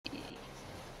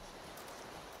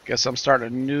Guess I'm starting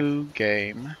a new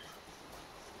game.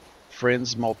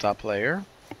 Friends multiplayer.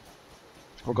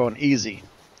 We're going easy.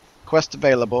 Quest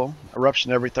available.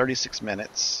 Eruption every 36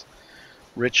 minutes.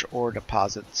 Rich ore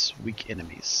deposits. Weak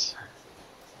enemies.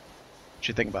 What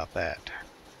you think about that?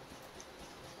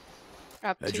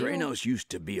 Up to you. Adrenos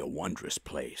used to be a wondrous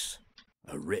place,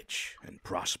 a rich and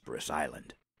prosperous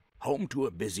island, home to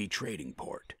a busy trading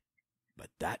port. But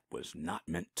that was not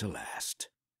meant to last.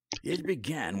 It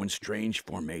began when strange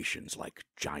formations like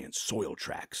giant soil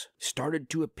tracks started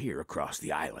to appear across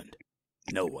the island.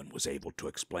 No one was able to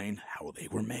explain how they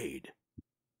were made.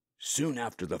 Soon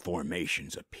after the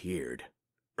formations appeared,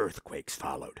 earthquakes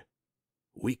followed.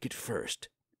 Weak at first,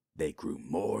 they grew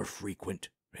more frequent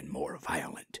and more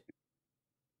violent.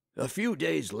 A few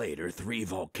days later, 3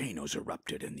 volcanoes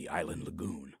erupted in the island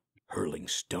lagoon, hurling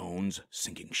stones,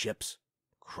 sinking ships,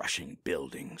 crushing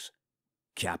buildings.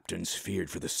 Captains feared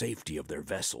for the safety of their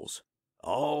vessels.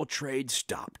 All trade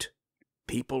stopped.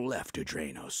 People left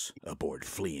Adrenos aboard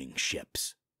fleeing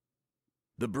ships.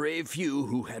 The brave few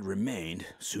who had remained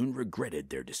soon regretted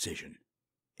their decision.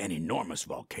 An enormous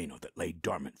volcano that lay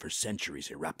dormant for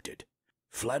centuries erupted,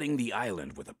 flooding the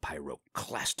island with a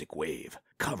pyroclastic wave,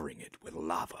 covering it with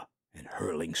lava and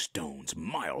hurling stones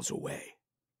miles away.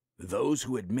 Those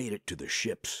who had made it to the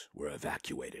ships were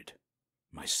evacuated,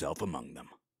 myself among them.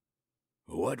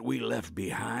 What we left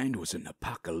behind was an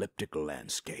apocalyptic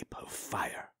landscape of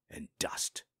fire and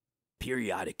dust.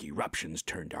 Periodic eruptions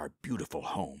turned our beautiful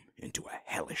home into a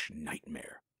hellish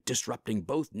nightmare, disrupting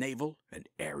both naval and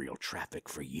aerial traffic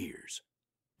for years.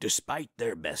 Despite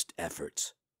their best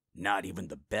efforts, not even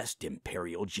the best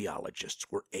imperial geologists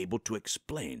were able to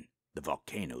explain the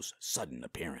volcano's sudden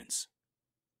appearance.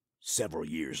 Several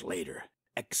years later,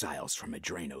 exiles from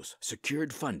Adrenos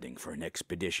secured funding for an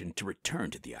expedition to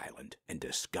return to the island and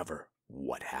discover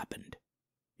what happened.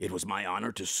 It was my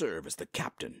honor to serve as the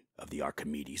captain of the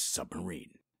Archimedes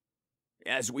submarine.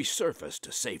 As we surfaced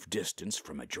a safe distance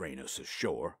from Adrenos'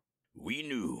 shore, we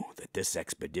knew that this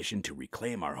expedition to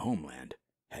reclaim our homeland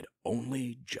had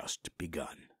only just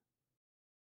begun.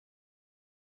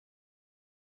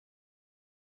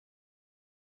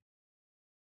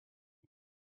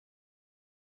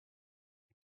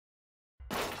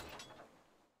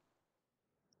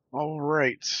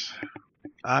 Alright.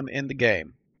 I'm in the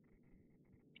game.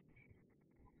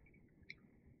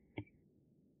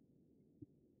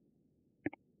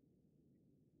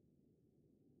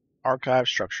 Archive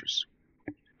structures.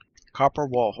 Copper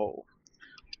wall hole.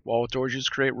 Wall doors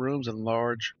create rooms and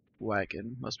large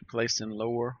wagon must be placed in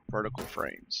lower vertical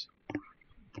frames.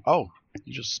 Oh,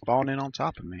 you just spawned in on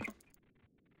top of me.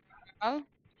 Oh,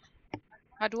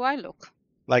 how do I look?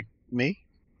 Like me?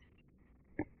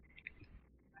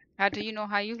 How do you know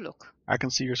how you look? I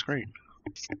can see your screen.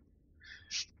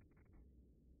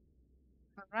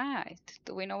 All right.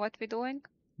 Do we know what we're doing?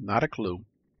 Not a clue.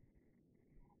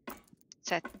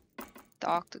 Let's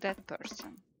talk to that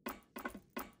person.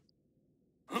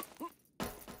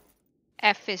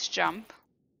 F is jump.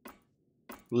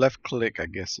 Left click, I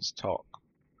guess, is talk.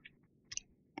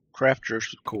 Craft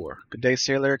Drushed Core. Good day,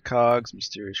 sailor. Cogs,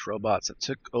 mysterious robots that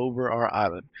took over our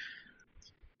island.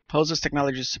 Poses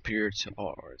technology superior to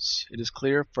ours. It is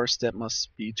clear first step must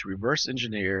be to reverse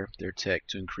engineer their tech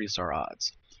to increase our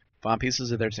odds. Find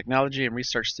pieces of their technology and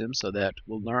research them so that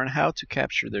we'll learn how to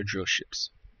capture their drill ships.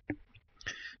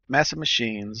 Massive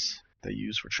machines they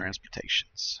use for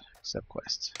transportations. Accept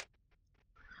quest.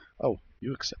 Oh,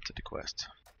 you accepted the quest.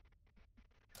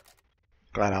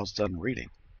 Glad I was done reading.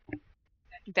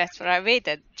 That's what I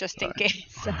waited, just in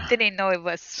case. I didn't know it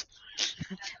was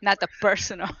not a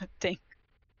personal thing.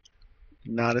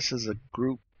 Nah, this is a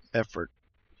group effort.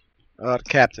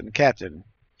 Captain. Captain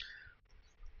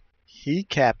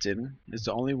is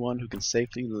the only one who can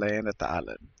safely land at the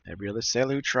island. Every other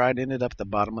sailor who tried ended up at the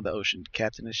bottom of the ocean.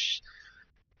 Captain is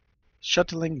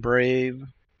shuttling Brave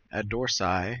at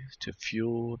Dorsai to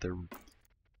fuel the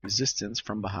resistance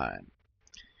from behind.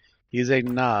 He is a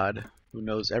Nod who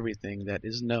knows everything that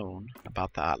is known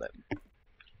about the island.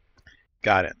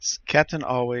 Guidance. Captain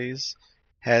always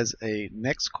has a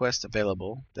next quest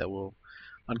available that will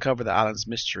uncover the island's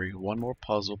mystery one more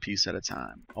puzzle piece at a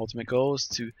time. Ultimate goal is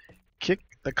to kick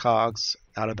the cogs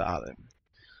out of the island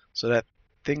so that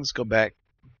things go back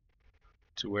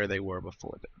to where they were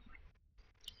before them.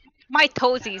 My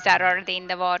toesies are already in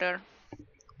the water.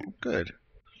 Good.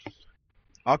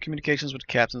 All communications with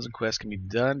captains and quests can be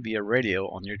done via radio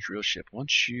on your drill ship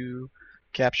once you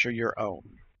capture your own.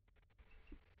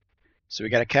 So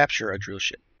we gotta capture a drill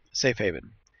ship. Safe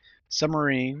haven.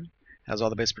 Submarine has all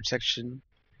the base protection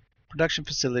production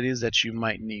facilities that you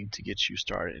might need to get you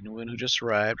started. Anyone who just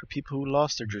arrived or people who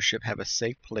lost their drillship have a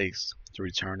safe place to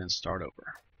return and start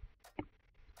over.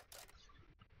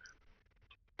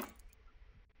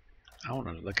 I want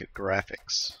to look at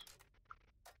graphics.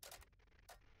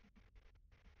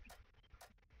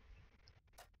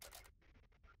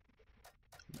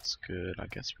 That's good. I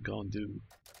guess we're going to do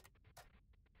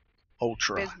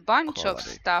ultra There's a bunch of quality.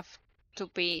 stuff to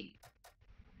be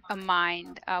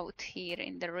mined out here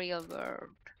in the real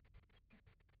world.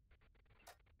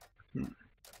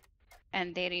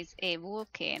 And there is a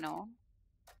volcano.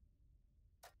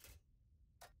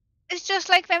 It's just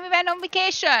like when we went on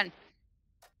vacation.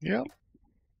 Yep.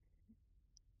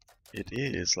 It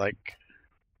is like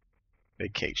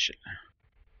vacation.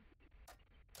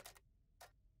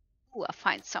 Ooh, I'll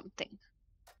find something.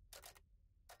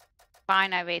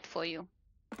 Fine, I wait for you.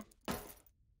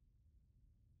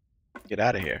 Get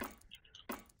out of here.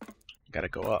 Gotta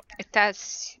go up. It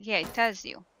tells, yeah, it tells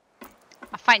you.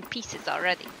 I find pieces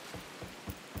already.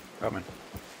 Coming.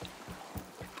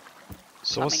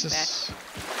 So what's Coming this?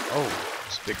 Oh,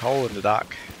 it's a big hole in the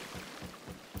dock.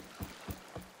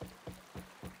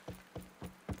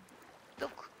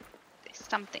 Look, there's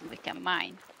something we can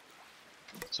mine.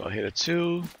 So I hit a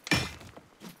 2.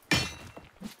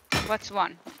 What's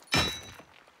one?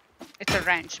 It's a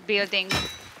wrench. Building.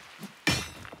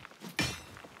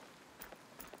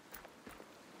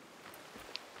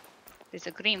 There's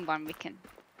a green one we can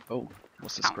Oh,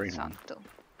 what's this green one? pounce onto.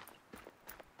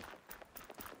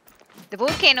 The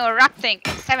volcano erupting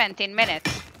in 17 minutes,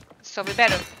 so we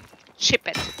better chip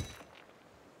it.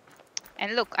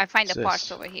 And look, I find What's the parts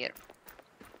this? over here.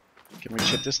 Can we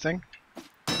chip this thing?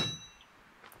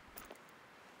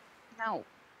 No,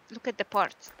 look at the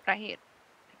parts right here.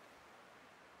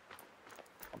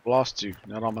 I've lost you.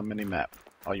 Not on my mini map.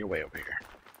 Oh, you're way over here.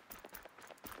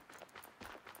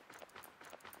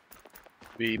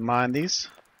 We mine these?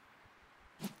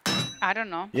 I don't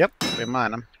know. Yep, we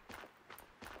mine them.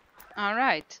 All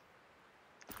right.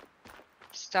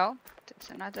 So there's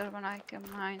another one I can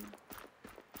mine.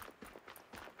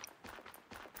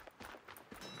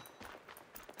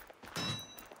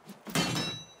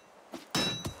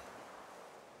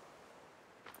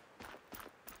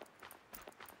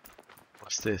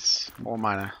 What's this? More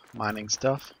mining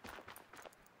stuff?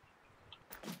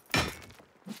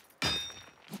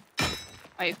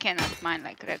 Oh, you cannot mine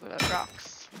like regular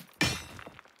rocks.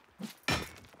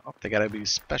 Oh, they gotta be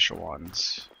special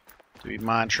ones. Do we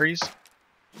mine trees?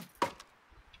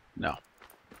 No.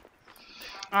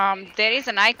 There is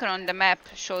an icon on the map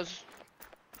shows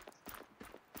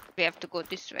we have to go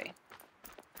this way.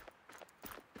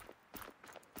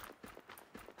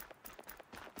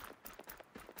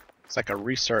 It's like a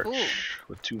research Ooh.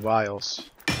 with 2 vials.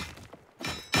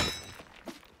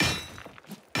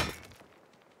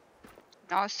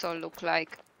 Also look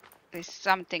like there's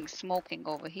something smoking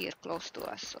over here close to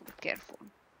us, so be careful.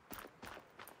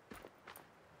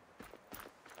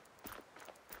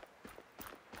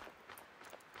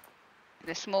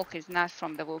 The smoke is not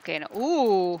from the volcano.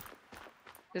 Ooh!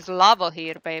 There's lava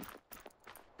here, babe.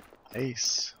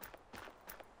 Ace.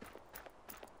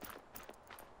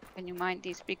 Can you mine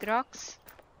these big rocks?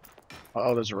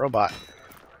 Oh, there's a robot.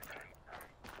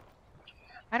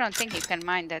 I don't think you can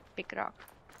mine that big rock.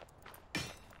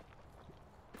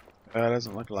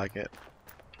 Doesn't look like it.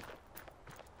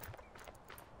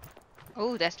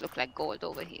 Oh, that looks like gold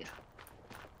over here.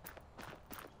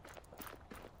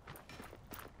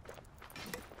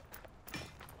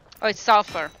 Oh, it's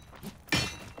sulfur.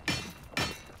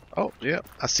 Oh, yeah.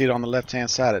 I see it on the left-hand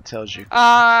side. It tells you.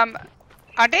 Are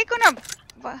they gonna...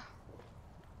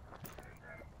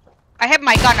 I have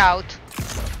my gun out.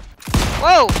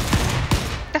 Whoa!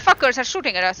 The fuckers are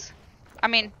shooting at us. I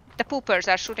mean, the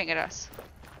poopers are shooting at us.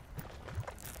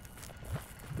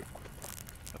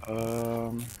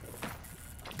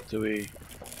 Do we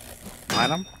mine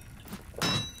them?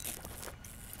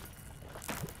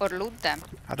 Or loot them.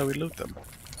 How do we loot them?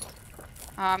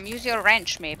 Use your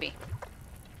wrench, maybe.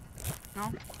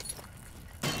 No?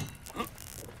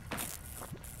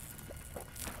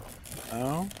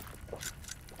 Oh.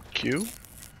 Q?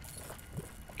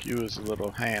 Q is a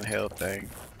little handheld thing.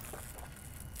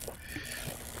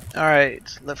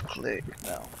 Alright, left click.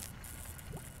 No.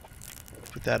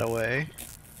 Put that away.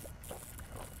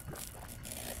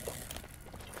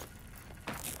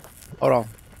 Hold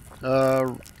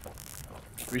on.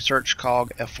 Research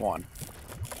cog F1.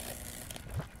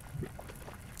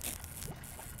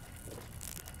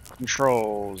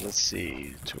 Controls, let's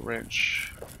see. To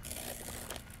wrench.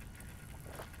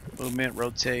 Movement,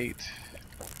 rotate.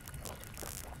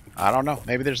 I don't know.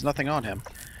 Maybe there's nothing on him.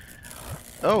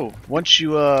 Oh, once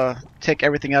you take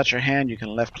everything out your hand, you can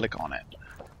left click on it.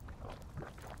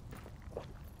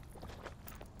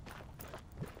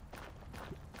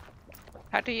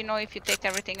 How do you know if you take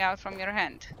everything out from your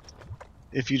hand?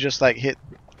 If you just like hit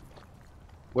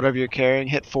whatever you're carrying,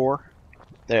 hit 4.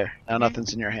 There, now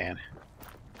nothing's in your hand.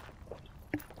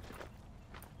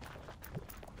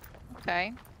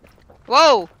 Okay.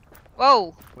 Whoa!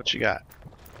 Whoa! What you got?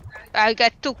 I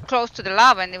got too close to the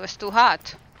lava and it was too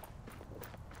hot.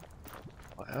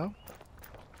 Well,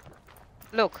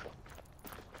 Look.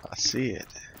 I see it.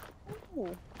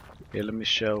 Ooh. Here, let me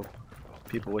show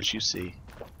people what you see.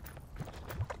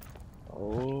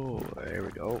 Oh, there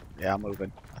we go. Yeah, I'm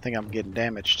moving. I think I'm getting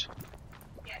damaged.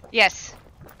 Yes.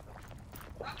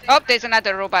 Oh, there's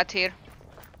another robot here.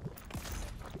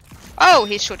 Oh,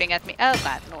 he's shooting at me. Oh,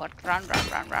 bad lord. Run, run,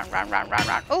 run, run, run, run, run,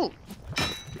 run. Oh!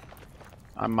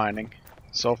 I'm mining.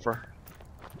 Sulfur.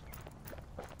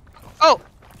 Oh!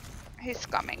 He's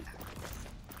coming.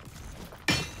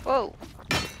 Whoa.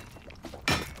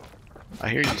 I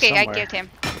hear you Okay, somewhere. I killed him.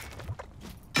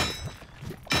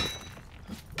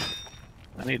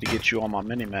 I need to get you on my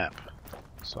mini-map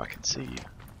so I can see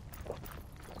you.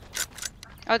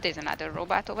 Oh, there's another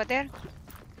robot over there.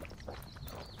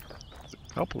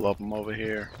 A couple of them over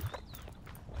here.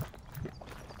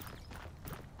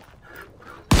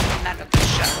 Another good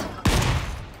shot.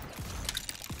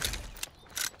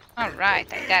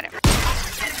 Alright, I got him.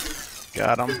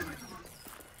 Got them.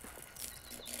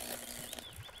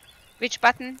 Which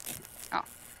button? Oh,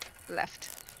 left.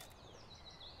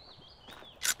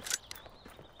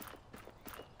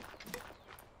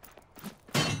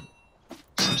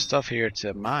 Some stuff here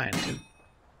to mine too.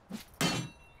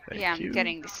 Thank Yeah, you. I'm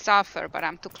getting the sulfur, but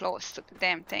I'm too close to the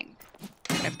damn thing.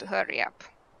 I have to hurry up.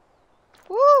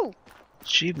 Woo!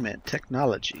 Achievement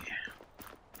technology.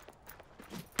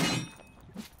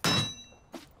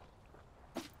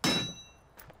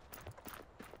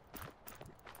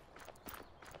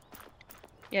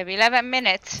 You have 11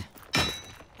 minutes.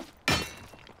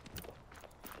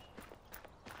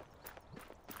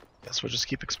 Guess we'll just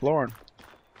keep exploring.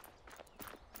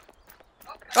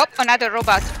 Oh, another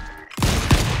robot.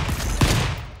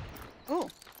 Ooh.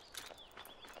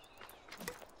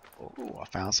 Oh, I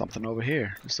found something over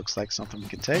here. This looks like something we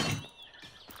can take.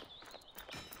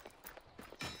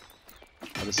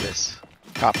 What is this?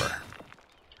 Copper.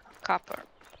 Copper.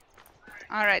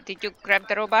 Alright, did you grab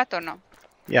the robot or no?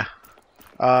 Yeah.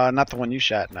 Not the one you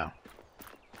shot, no.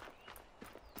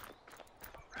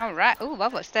 Alright. Ooh,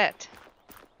 what was that?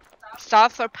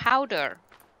 Sulfur powder.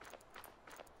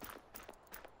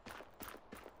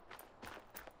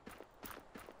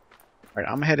 Alright,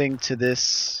 I'm heading to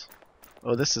this.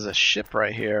 Oh, this is a ship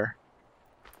right here.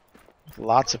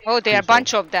 Lots of Oh, there are a people.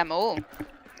 bunch of them. Oh.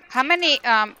 How many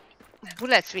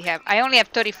bullets we have? I only have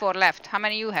 34 left. How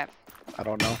many you have? I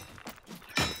don't know.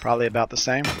 Probably about the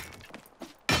same.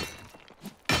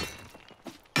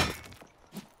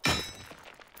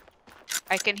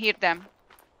 I can hear them.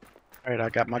 Alright, I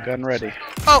got my gun ready.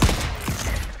 Oh!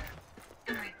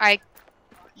 I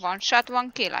one shot,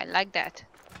 one kill. I like that.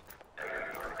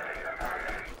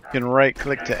 You can right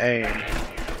click to aim.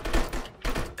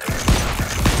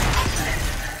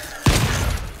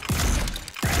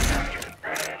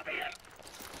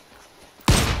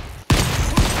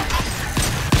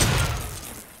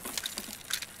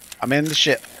 I'm in the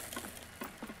ship.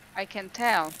 I can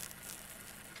tell.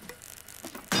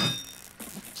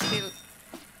 Still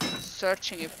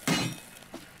searching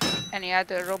if any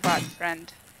other robot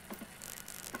friend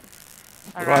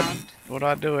around. What do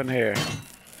I do in here?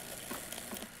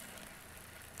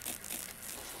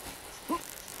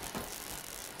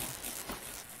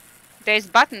 There's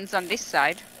buttons on this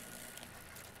side.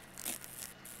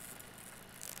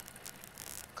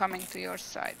 Coming to your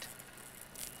side.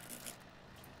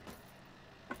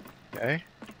 Okay.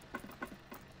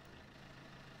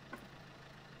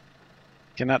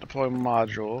 Cannot deploy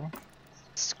module.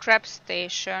 Scrap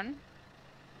station.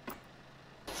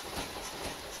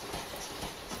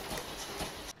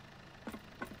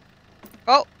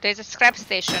 Oh, there's a scrap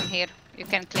station here you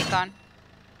can click on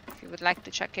if you would like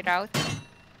to check it out.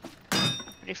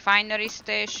 Refinery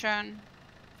station.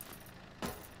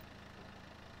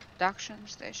 Production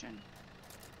station.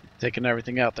 Taking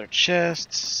everything out their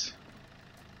chests.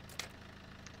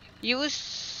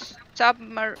 Use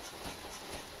submarine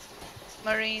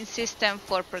system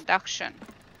for production.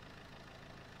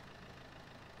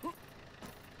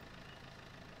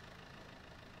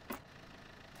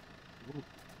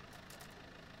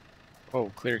 Oh,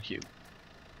 clear cube.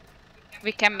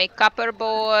 We can make copper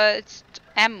bolts,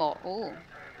 ammo. Ooh.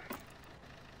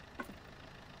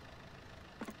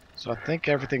 So I think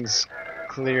everything's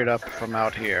cleared up from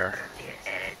out here.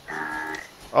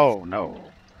 Oh no,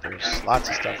 there's lots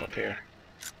of stuff up here.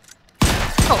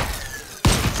 Oh.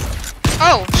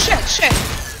 Oh, shit.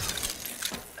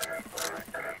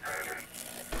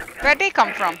 Where'd they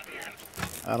come from?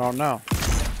 I don't know.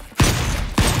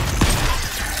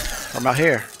 From out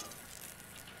here.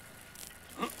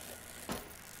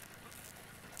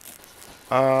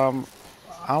 I'm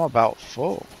about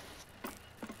full.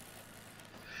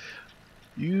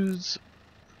 Use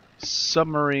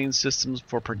submarine systems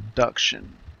for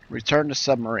production. Return to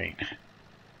submarine.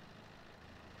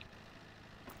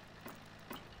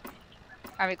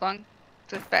 Are we going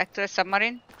back to the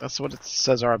submarine? That's what it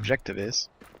says our objective is.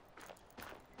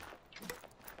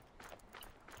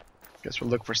 Guess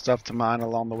we'll look for stuff to mine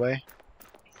along the way.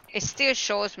 It still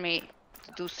shows me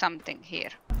to do something here.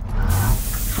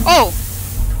 Oh!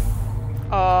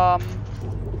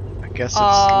 I guess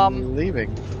it's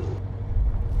leaving.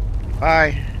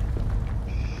 Bye.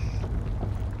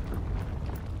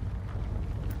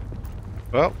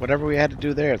 Well, whatever we had to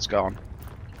do there, it's gone.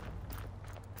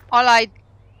 All I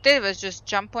did was just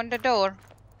jump on the door.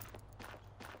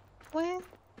 Well,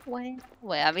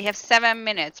 we have 7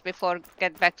 minutes before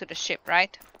get back to the ship,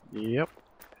 right? Yep.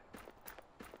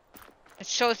 It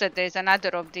shows that there's another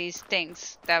of these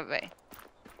things that way.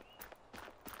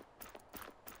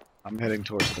 I'm heading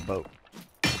towards the boat.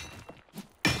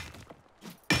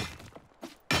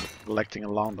 Collecting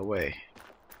along the way.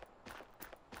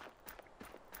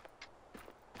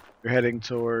 You're heading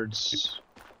towards...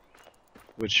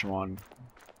 which one?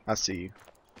 I see you.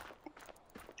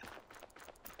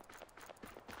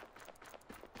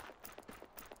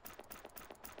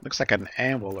 Looks like an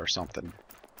anvil or something.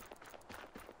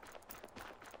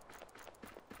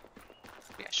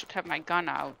 I should have my gun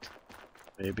out.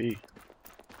 Maybe.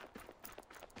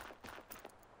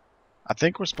 I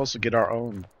think we're supposed to get our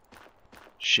own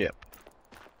ship.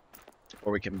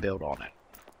 Or we can build on it.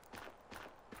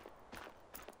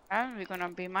 How are we gonna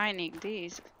be mining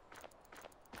these?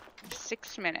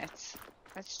 6 minutes.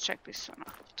 Let's check this one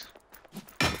out.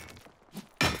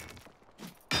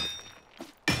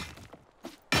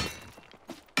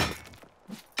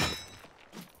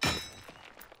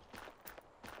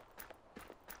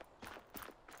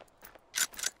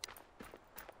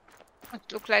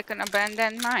 It looks like an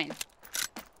abandoned mine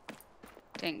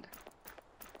thing.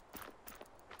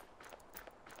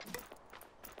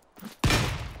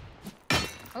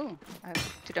 Oh, I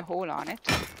did a hole on it.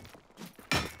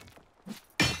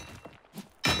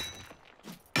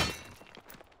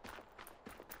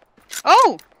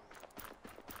 Oh!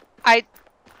 I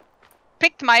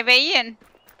picked my way in.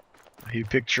 You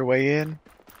picked your way in?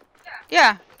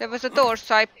 Yeah, there was a door,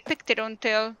 so I picked it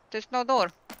until there's no door.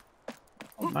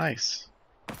 Oh, nice.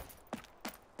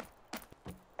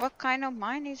 What kind of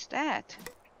mine is that?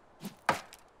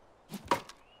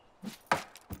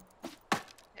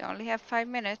 We only have 5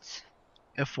 minutes.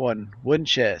 F1. Wooden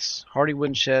chests. Hardy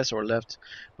wooden chests or left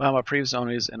behind by previous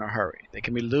owners in a hurry. They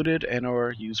can be looted and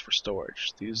or used for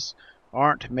storage. These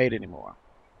aren't made anymore.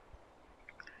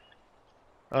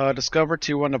 Discover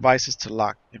tier 1 devices to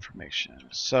lock information.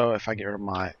 So if I get rid of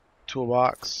my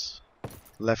toolbox,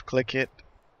 left click it,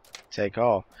 take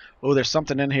all. Oh, there's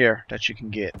something in here that you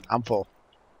can get. I'm full.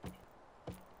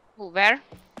 Ooh, where?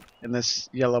 In this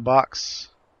yellow box.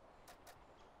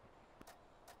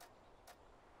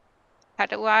 How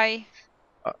do I?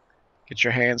 Get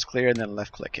your hands clear and then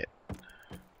left click it.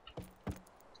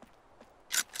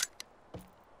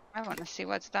 I want to see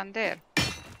what's done there.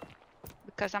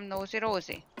 Because I'm nosy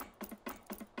Rosie.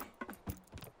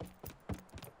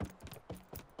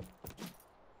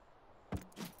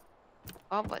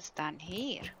 What was done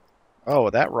here? Oh,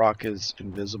 that rock is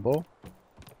invisible.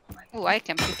 Oh, I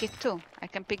can pick it too. I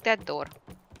can pick that door.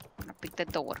 I'm gonna pick the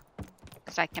door.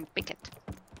 Because I can pick it.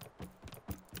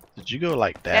 Did you go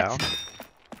like down?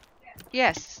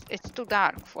 Yes, it's too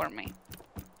dark for me.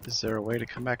 Is there a way to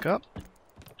come back up?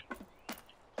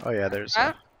 Oh yeah, there's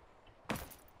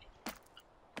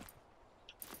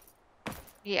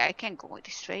Yeah, I can go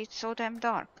this way. It's so damn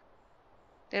dark.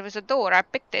 There was a door. I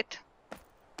picked it.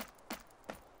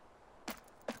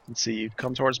 Let's see, you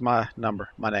come towards my number,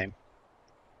 my name.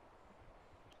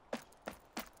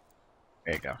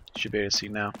 There you go. You should be able to see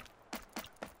now.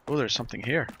 Oh, there's something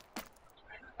here.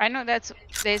 I know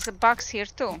there's a box here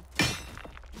too.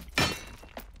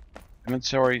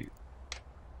 Inventory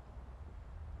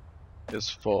is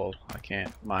full. I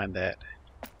can't mind that.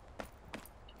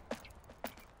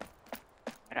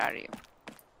 Where are you?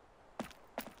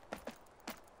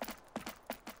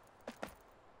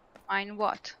 Mine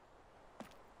what?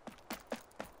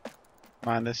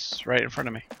 Mind this right in front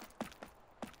of me.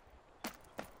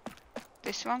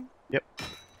 This one? Yep.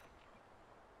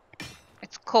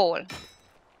 It's coal.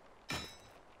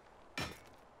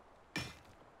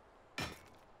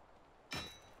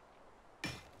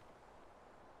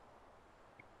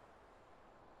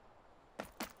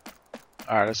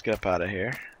 Alright, let's get up out of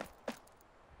here.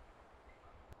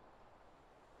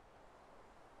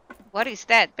 What is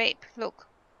that, babe? Look.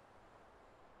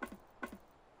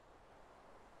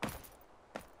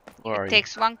 Where are It you?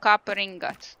 takes 1 copper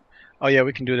ingot. Oh yeah,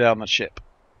 we can do that on the ship.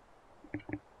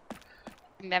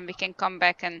 And then we can come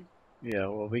back and... Yeah,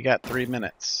 well, we got 3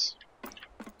 minutes.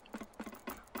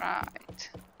 Right.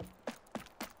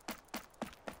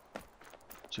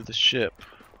 To the ship.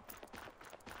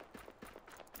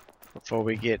 Before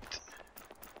we get...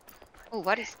 Oh,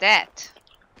 what is that?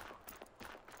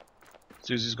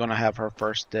 Susie's gonna have her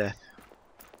first death.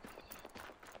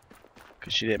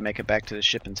 Because she didn't make it back to the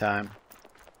ship in time.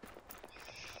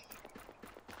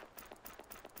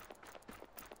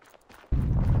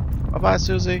 Bye-bye,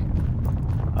 Susie.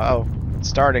 Uh-oh, it's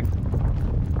starting.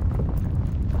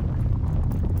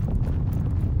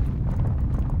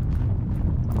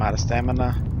 I'm out of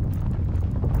stamina.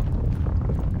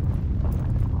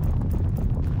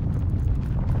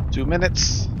 Two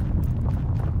minutes.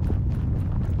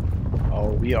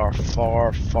 Oh, we are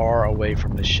far, far away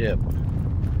from the ship.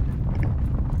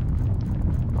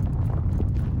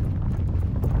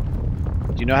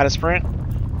 Do you know how to sprint?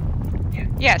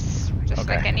 Yes, just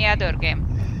Okay. like any other game.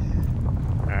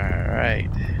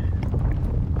 Alright.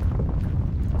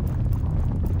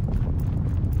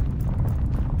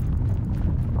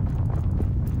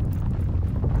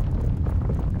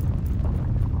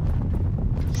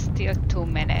 Still 2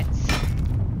 minutes.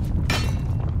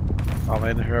 Oh, my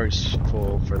inventory's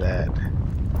full for that.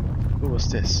 Who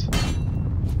was this?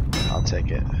 I'll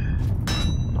take it.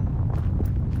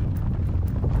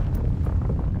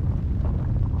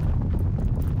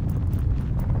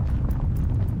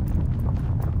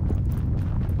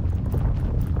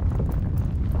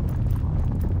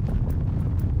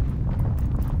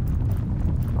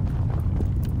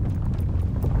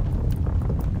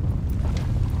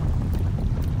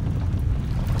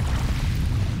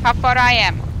 How far I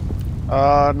am?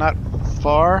 Not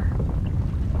far.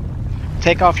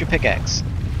 Take off your pickaxe.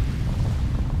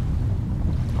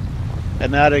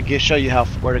 And now to show you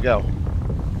where to go.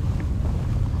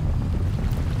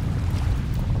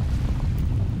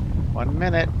 One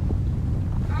minute.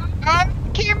 I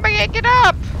can't make it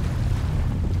up!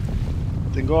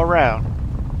 Then go around.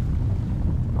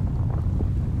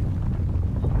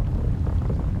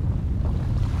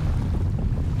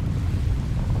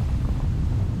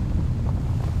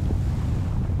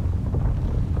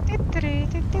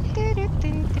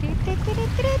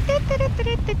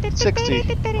 $60,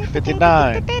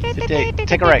 $59, $58.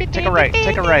 Take a right, take a right,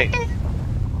 take a right.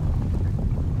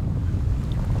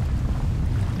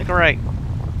 Take a right.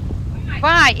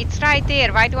 Why? It's right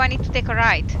there. Why do I need to take a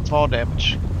right? Fall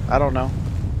damage. I don't know.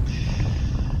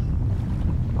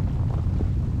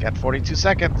 Got 42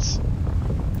 seconds.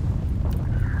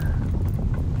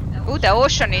 Oh, the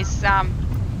ocean is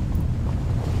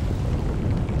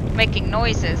making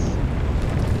noises.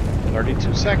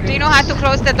 32 seconds. Do you know how to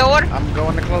close the door? I'm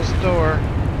going to close the door.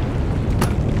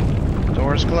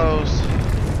 Door's closed.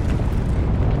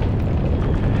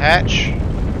 Hatch.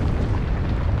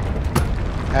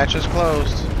 Hatch is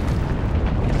closed.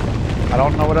 I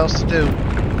don't know what else to do.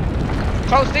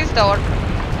 Close this door.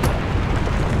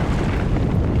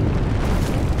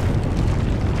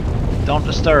 Don't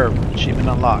disturb. Achievement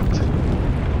unlocked.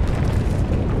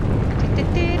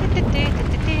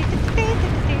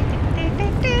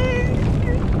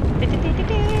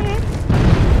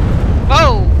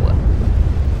 Whoa!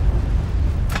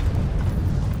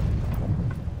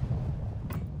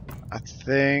 I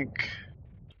think...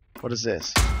 What is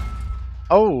this?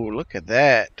 Oh, look at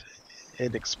that.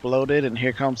 It exploded and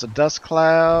here comes a dust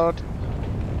cloud.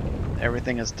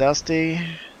 Everything is dusty.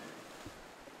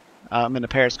 I'm in the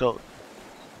periscope.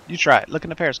 You try it. Look in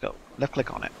the periscope. Left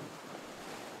click on it.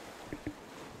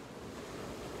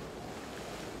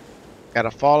 Got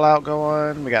a fallout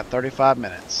going. We got 35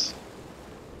 minutes.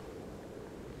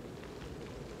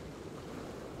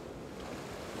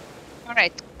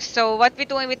 Alright, so what we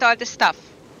doing with all the stuff?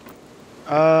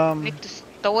 Need to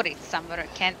store it somewhere. I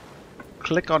can't.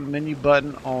 Click on the menu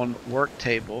button on work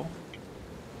table.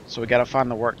 So we gotta find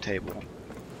the work table.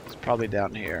 It's probably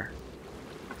down here.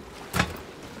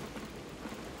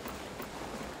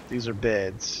 These are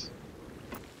beds.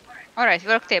 Alright,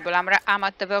 work table. I'm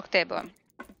at the work table.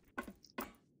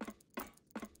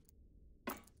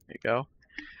 There you go.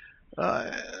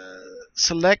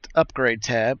 Select upgrade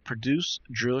tab. Produce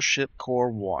drill ship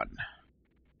core 1.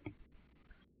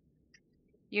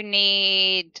 You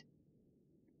need...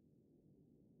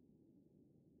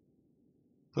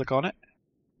 Click on it.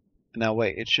 Now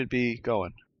wait, it should be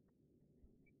going.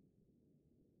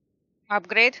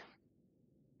 upgrade.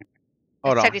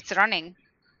 Hold It said on. it's running.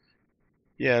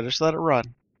 Yeah, just let it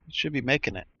run. It should be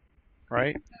making it,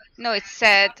 right? No, it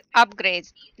said upgrade.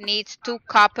 Needs 2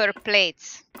 copper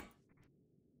plates.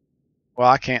 Well,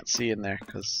 I can't see in there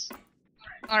because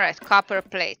Alright, copper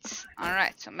plates.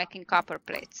 Alright, so making copper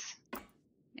plates.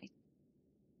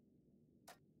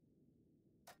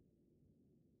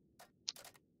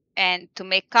 And to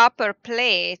make copper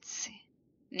plates,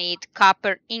 need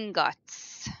copper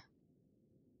ingots.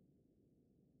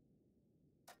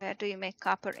 Where do you make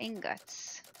copper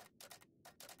ingots?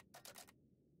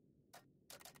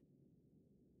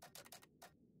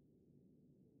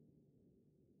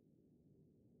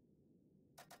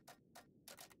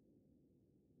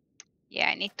 Yeah,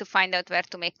 I need to find out where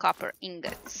to make copper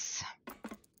ingots.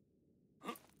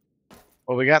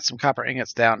 well, we got some copper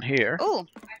ingots down here. Oh,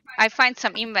 I find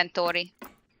some inventory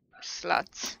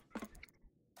slots.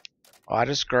 Oh, I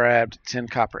just grabbed 10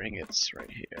 copper ingots right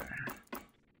here.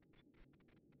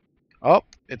 Oh,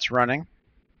 it's running.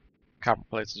 Copper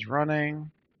plates is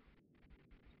running.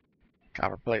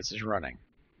 Copper plates is running.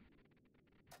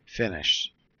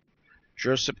 Finished.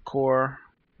 Drill ship core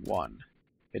 1.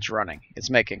 It's running. It's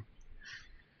making.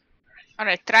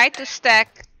 Alright, try to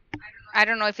stack. I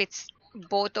don't know if it's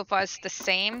both of us the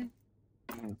same.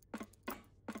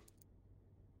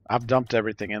 I've dumped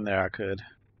everything in there I could.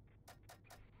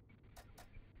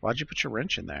 Why'd you put your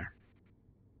wrench in there?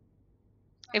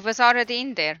 It was already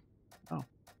in there. Oh.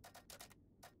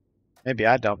 Maybe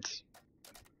I dumped.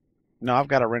 No, I've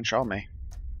got a wrench on me.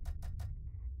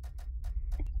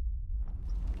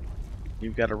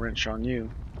 You've got a wrench on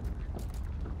you.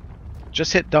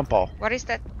 Just hit dump all. What is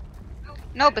that?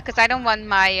 No, because I don't want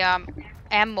my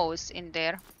ammos in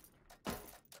there.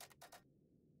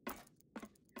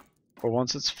 Or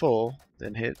once it's full,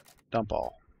 then hit dump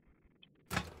all.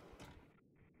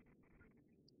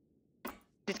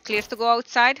 Is it clear to go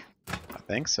outside? I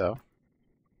think so.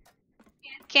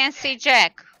 Can't see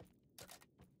Jack.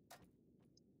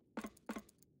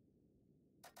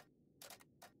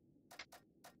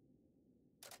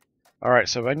 Alright,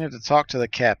 so I need to talk to the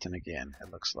captain again,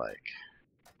 it looks like.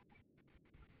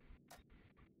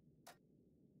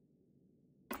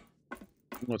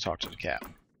 We'll talk to the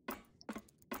captain.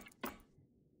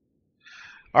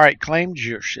 Alright, claimed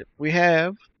drill ship. We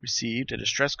have received a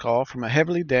distress call from a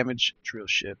heavily damaged drill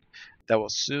ship that will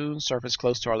soon surface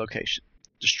close to our location.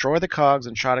 Destroy the cogs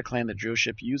and try to claim the drill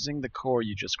ship using the core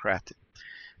you just crafted.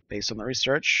 Based on the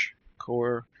research,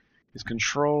 core is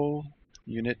control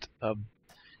unit of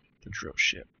the drill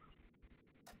ship.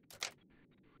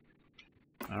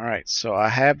 Alright, so I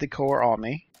have the core on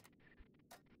me.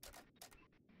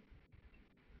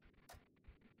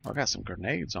 I got some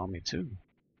grenades on me too.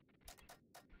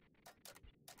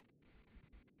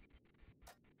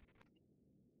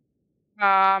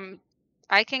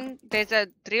 There's a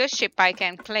drill ship I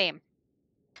can claim.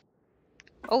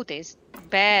 Oh, there's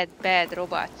bad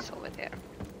robots over there.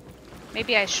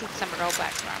 Maybe I shoot some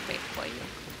robots while I'm waiting for you.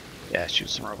 Yeah, shoot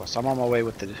some robots. I'm on my way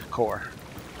with the core.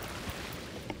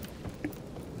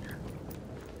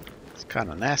 It's kind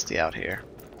of nasty out here.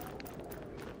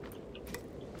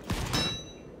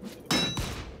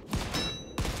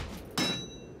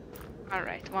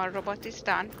 Alright, one robot is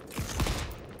done.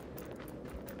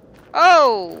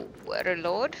 Oh!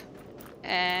 Reload.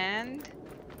 And...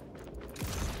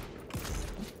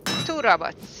 2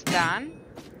 robots done.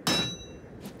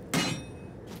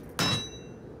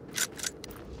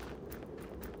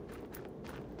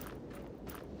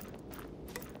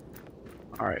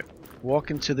 Alright,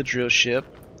 walk into the drill ship.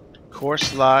 Core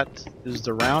slot is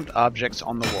the round objects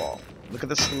on the wall. Look at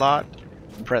the slot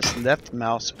and press left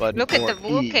mouse button Look or at the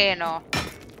volcano. E.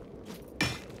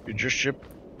 Your drill ship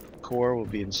core will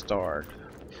be installed.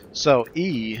 So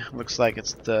E looks like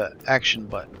it's the action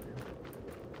button.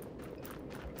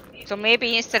 So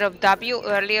maybe instead of W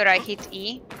earlier I hit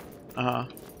E. Uh-huh.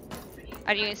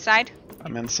 Are you inside?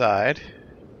 I'm inside.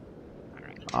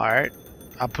 Alright.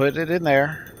 I put it in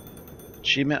there.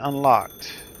 Achievement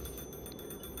unlocked.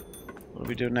 What do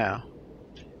we do now?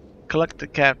 Contact the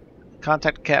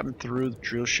captain through the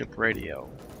drill ship radio.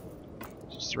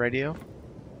 Is this the radio?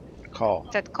 Call.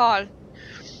 That call.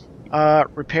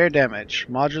 Repair damage.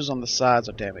 Modules on the sides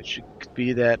are damaged. It could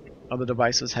be that other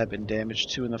devices have been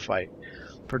damaged too in the fight.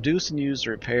 Produce and use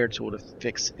the repair tool to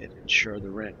fix it. Ensure the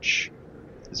wrench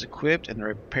is equipped and the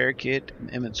repair kit and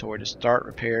inventory to start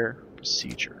repair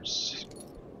procedures.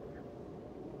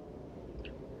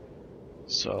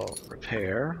 So,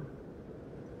 repair.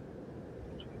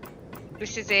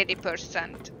 This is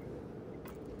 80%.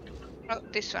 Oh,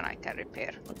 this one I can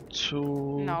repair.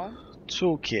 No.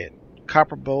 Toolkit.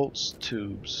 Copper bolts,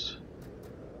 tubes.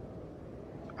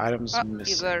 Items Oh,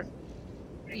 missing.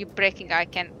 you breaking. I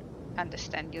can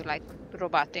understand you like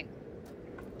roboting.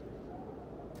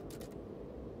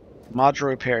 Module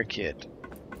repair kit.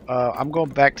 I'm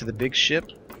going back to the big ship,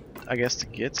 I guess, to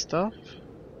get stuff.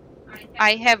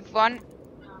 I have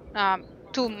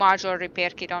two module repair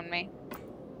kit on me.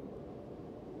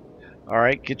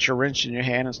 Alright, get your wrench in your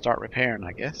hand and start repairing,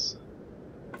 I guess.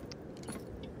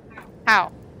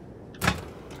 How?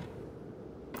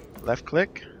 Left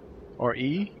click? Or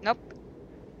E? Nope.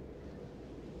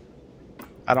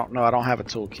 I don't know, I don't have a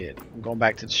toolkit. I'm going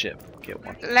back to the ship. Get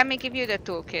one. Let me give you the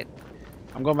toolkit.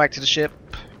 I'm going back to the ship.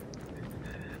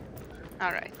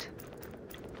 Alright.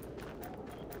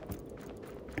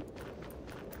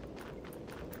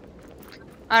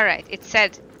 Alright, it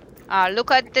said,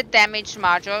 look at the damaged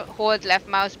module, hold left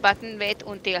mouse button, wait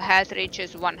until health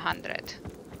reaches 100.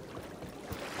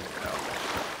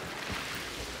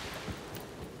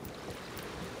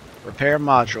 Repair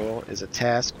module is a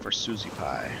task for Susie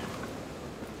Pie.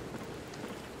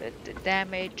 The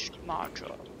damaged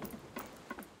module.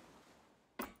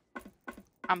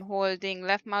 I'm holding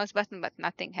left mouse button, but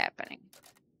nothing happening.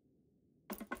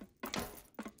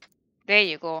 There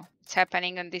you go. It's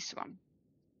happening on this one.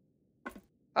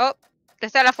 Oh, the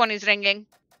telephone is ringing.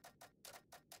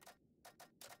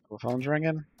 The phone's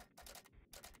ringing?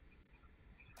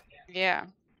 Yeah.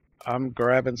 I'm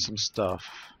grabbing some stuff.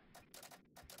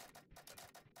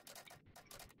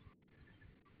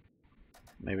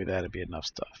 Maybe that'd be enough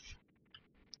stuff.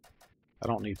 I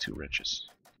don't need 2 wrenches.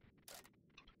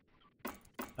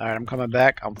 Alright, I'm coming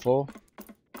back. I'm full.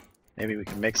 Maybe we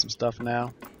can make some stuff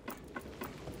now.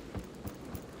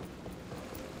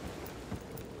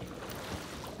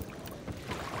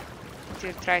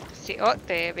 Still try to see. Oh,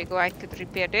 there we go. I could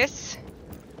repair this.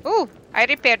 Ooh, I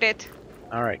repaired it.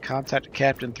 Alright, contact the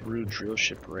captain through drill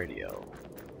ship radio.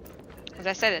 As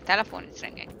I said, the telephone is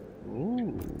ringing.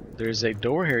 Ooh, there's a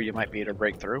door here you might be able to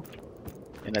break through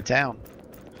in the town.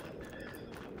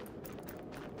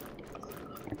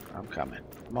 I'm coming.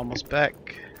 I'm almost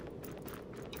back.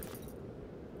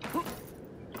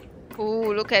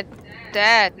 Ooh, look at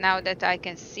that. Now that I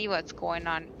can see what's going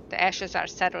on, the ashes are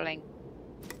settling.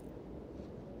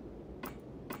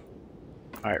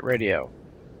 Alright, radio.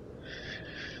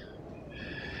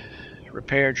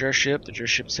 Repair drill ship. The drill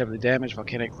ship is heavily damaged.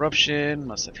 Volcanic eruption.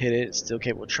 Must have hit it. It's still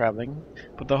capable of traveling.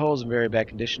 Put the holes in very bad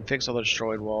condition. Fix all the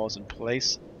destroyed walls and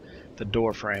place the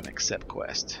door frame. Accept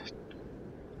quest.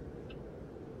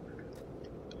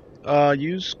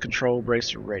 Use control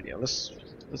bracer radio. Let's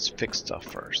fix stuff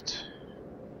first.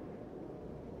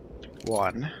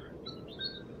 1.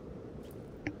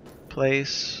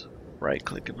 Place. Right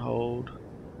click and hold.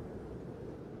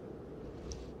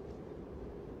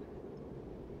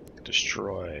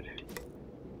 Destroyed.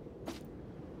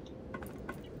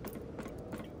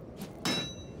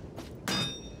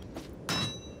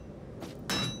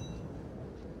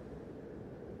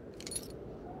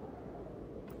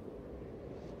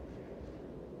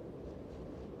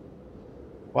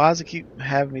 Why does it keep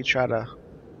having me try to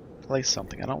place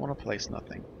something? I don't want to place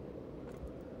nothing.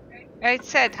 It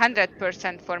said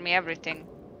 100% for me, everything.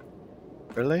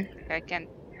 Really? I can.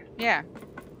 Yeah.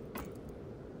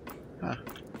 Huh.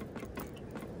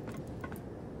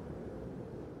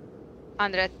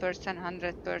 100%,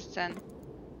 100%.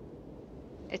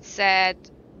 It said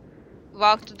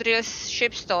walk to drill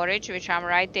ship storage, which I'm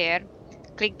right there.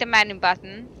 Click the menu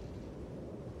button.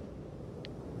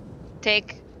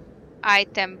 Take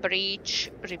item breach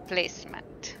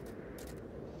replacement.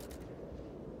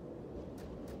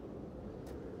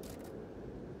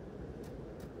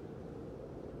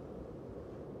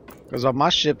 Because on my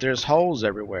ship there's holes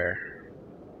everywhere.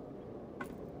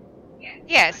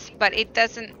 Yes, but it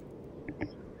doesn't.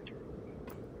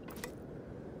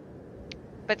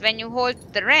 But when you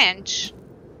hold the wrench,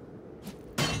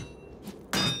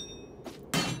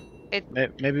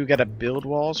 Maybe we gotta build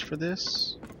walls for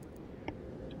this?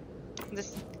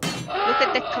 look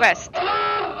at the quest.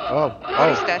 Oh, What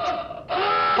is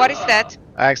that? What is that?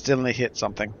 I accidentally hit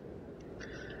something.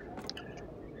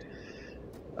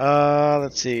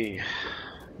 Let's see.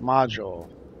 Module.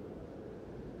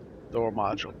 Door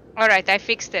module. Alright, I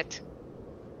fixed it.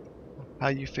 How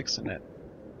you fixing it?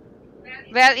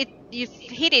 Well, you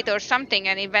hit it or something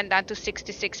and it went down to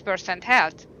 66%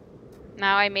 health.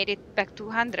 Now I made it back to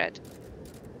 100.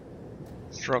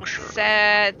 Structure. It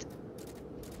said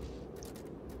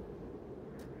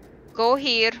go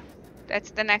here.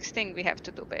 That's the next thing we have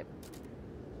to do, babe.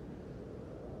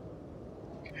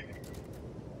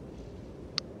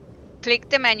 Click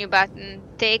the menu button,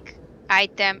 take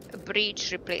item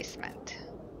breach replacement.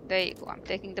 There you go, I'm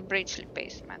taking the breach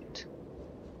replacement.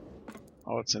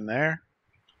 Oh, it's in there?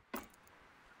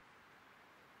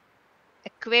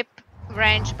 Equip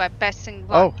range by passing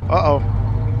Oh, one. uh-oh.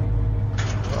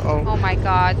 Oh Uh-oh. my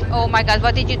god. Oh my god,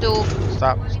 what did you do?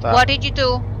 Stop, stop. What did you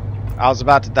do? I was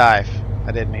about to dive.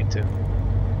 I didn't mean to.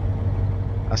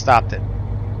 I stopped it.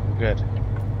 We're good.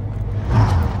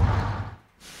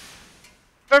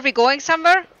 Were we going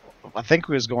somewhere? I think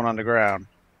we was going underground.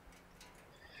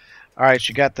 Alright,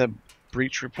 you got the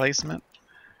breach replacement?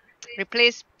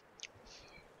 Replace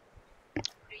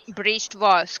breached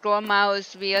wall. Scroll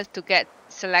mouse wheel to get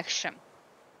selection.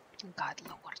 God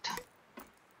lord.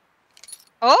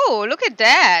 Oh, look at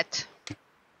that.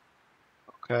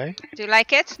 Okay. Do you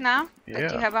like it now? That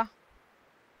you Yeah. have a...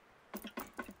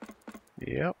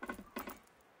 Yep.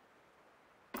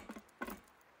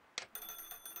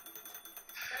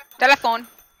 Telephone.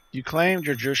 You claimed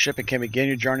your drill ship and can begin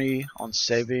your journey on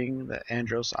saving the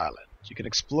Andros Island. You can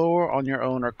explore on your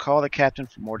own or call the captain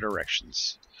for more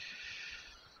directions.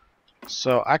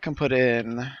 So I can put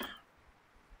in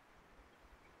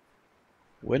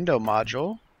window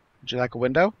module. Would you like a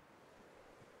window?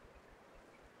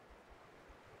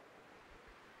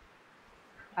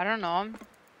 I don't know.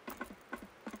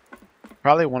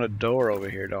 Probably want a door over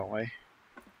here, don't we?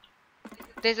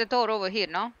 There's a door over here,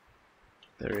 no?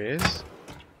 There is.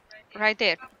 Right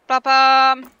there. Plop.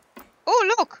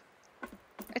 Oh, look!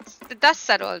 It's the dust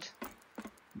settled.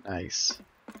 Nice.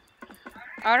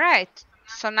 Alright.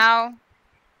 So now...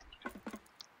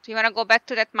 Do you want to go back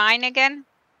to that mine again?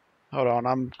 Hold on,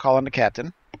 I'm calling the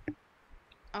captain.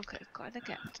 Okay, call the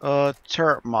captain.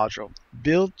 Turret module.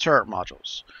 Build turret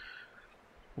modules.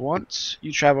 Once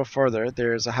you travel further,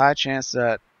 there is a high chance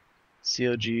that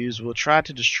COGs will try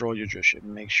to destroy your drill ship.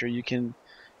 Make sure you can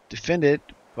defend it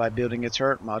by building a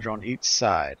turret module on each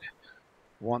side.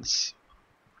 Once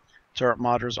turret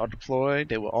modules are deployed,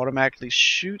 they will automatically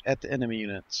shoot at the enemy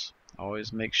units.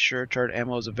 Always make sure turret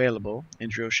ammo is available in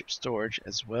drill ship storage,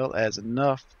 as well as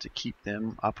enough to keep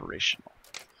them operational.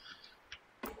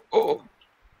 Oh.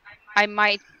 I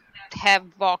might have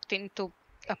walked into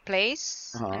a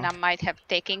place and I might have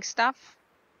taken stuff.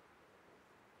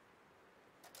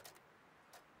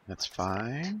 That's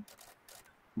fine.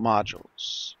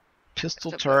 Modules.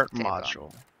 Pistol That's a turret good table.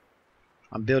 module.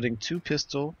 I'm building 2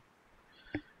 pistol.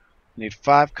 Need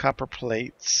 5 copper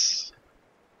plates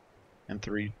and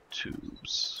 3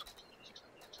 tubes.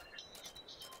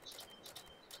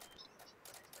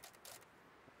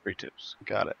 3 tubes.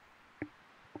 Got it.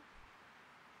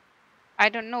 I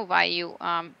don't know why you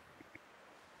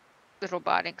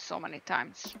robotic so many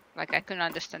times. Like I couldn't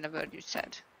understand the word you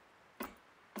said.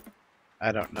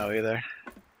 I don't know either.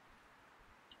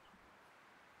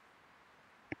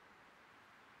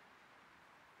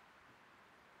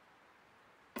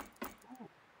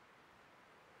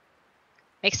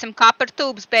 Make some copper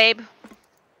tubes, babe.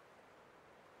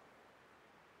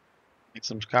 Need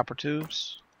some copper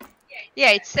tubes.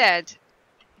 Yeah, it said.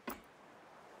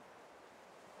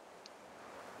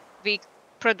 We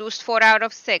produced 4 out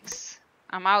of 6.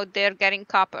 I'm out there getting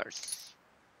coppers.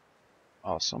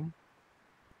 Awesome.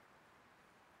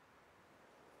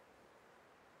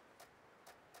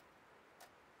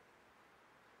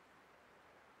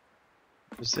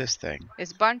 What's this thing?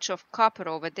 There's a bunch of copper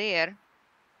over there.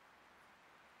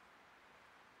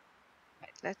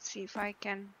 Right, let's see if I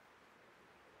can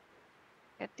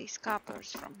get these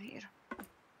coppers from here.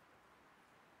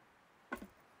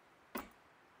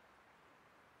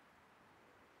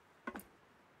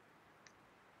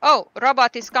 Oh,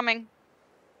 robot is coming.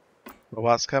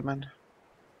 Robot's coming?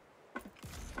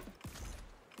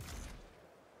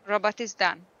 Robot is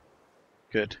done.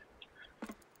 Good.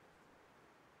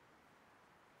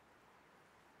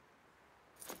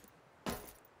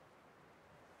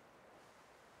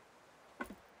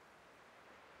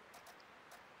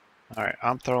 Alright,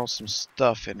 I'm throwing some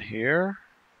stuff in here.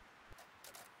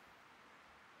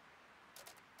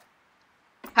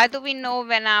 How do we know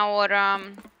when our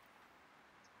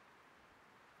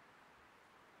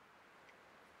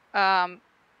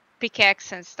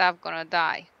pickaxe and stuff gonna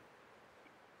die?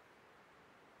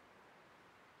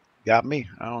 Got me.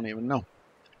 I don't even know.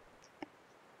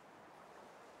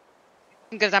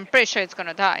 Because I'm pretty sure it's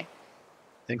gonna die.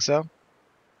 Think so?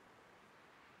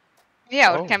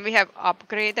 Yeah, Oh. or can we have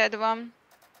upgraded one?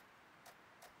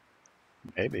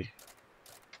 Maybe.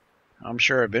 I'm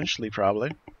sure eventually,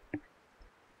 probably.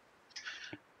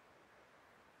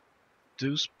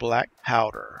 Deuce black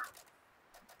powder.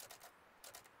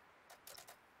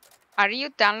 Are you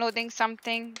downloading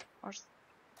something? Or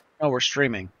Oh, we're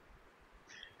streaming.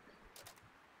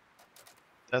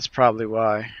 That's probably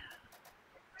why.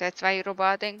 That's why you're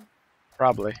roboting?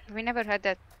 Probably. We never had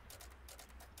that.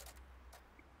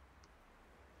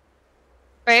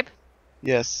 Babe,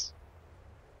 Yes.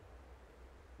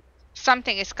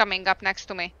 something is coming up next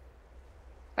to me.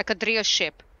 Like a drill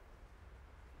ship.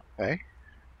 Okay.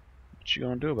 What you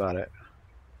gonna do about it?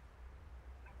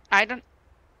 I don't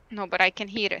know, but I can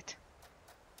hear it.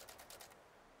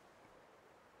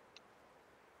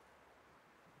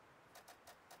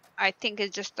 I think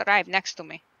it just arrived next to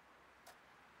me.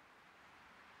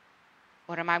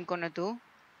 What am I gonna do?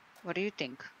 What do you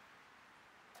think?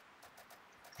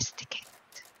 Stick it.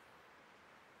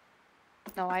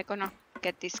 No, I'm gonna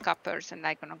get these coppers and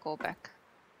I'm gonna go back.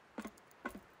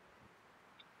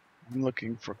 I'm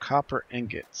looking for copper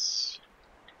ingots.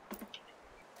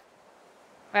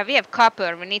 Well, we have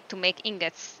copper. We need to make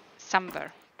ingots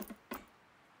somewhere.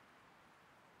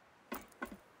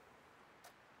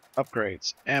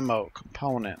 Upgrades, ammo,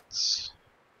 components.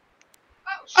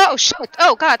 Oh shit!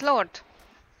 Oh God, Lord!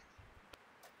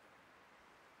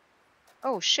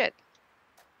 Oh shit!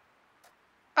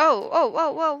 Oh! Oh!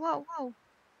 Oh! Oh! Oh! Oh!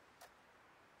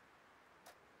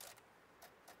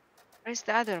 Where's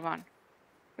the other one?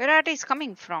 Where are these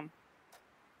coming from?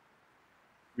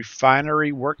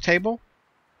 Refinery work table?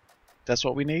 That's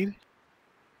what we need?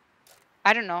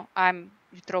 I don't know. I'm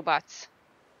with robots.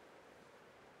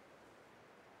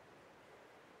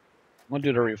 We'll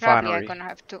do the Probably refinery. I'm gonna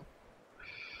have to.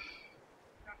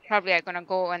 Probably I'm gonna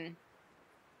go and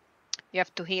you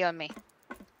have to heal me.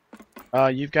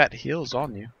 You've got heals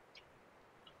on you.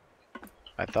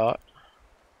 I thought.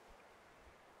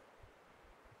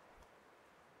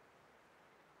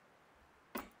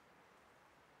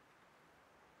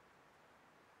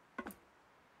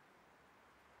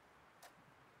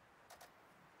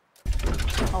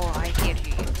 Oh, I hear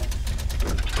you.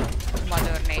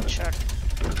 Mother Nature.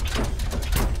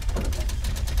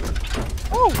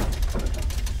 Oh!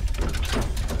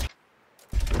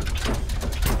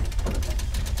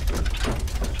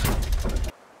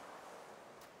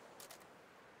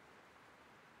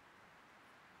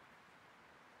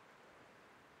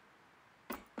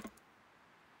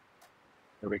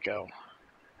 There we go.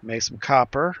 Make some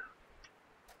copper.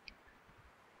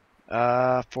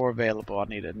 4 available. I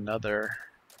need another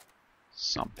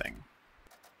something.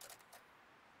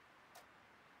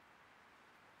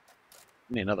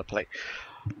 Need another plate.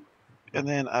 And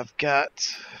then I've got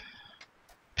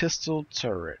pistol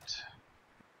turret.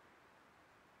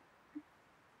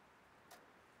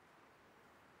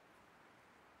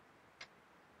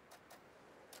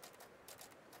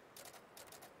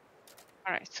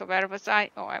 Alright, so where was I?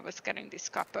 Oh, I was getting this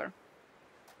copper.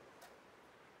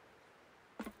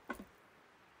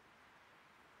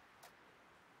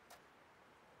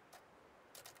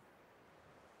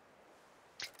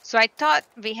 So I thought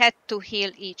we had to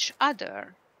heal each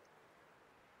other.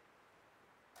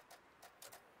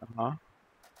 Uh-huh.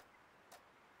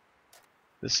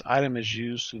 This item is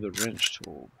used through the wrench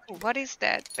tool. Oh, what is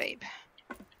that, babe?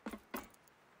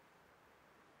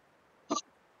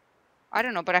 I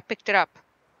don't know, but I picked it up.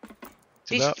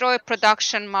 Picked it up? Destroy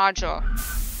production module.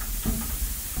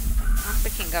 I'm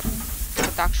picking up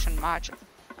production module.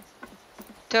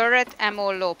 Turret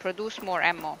ammo low. Produce more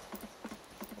ammo.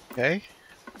 Okay.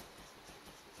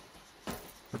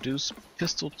 Produce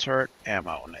pistol turret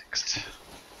ammo next.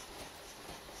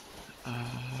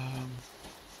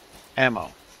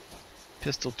 Ammo.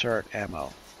 Pistol turret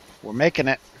ammo. We're making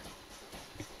it.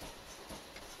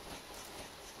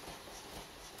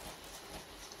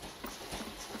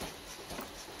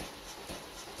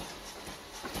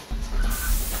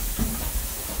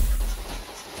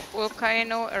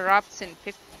 Volcano erupts in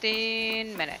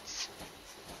 15 minutes.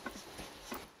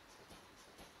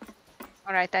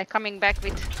 Alright, I'm coming back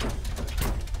with...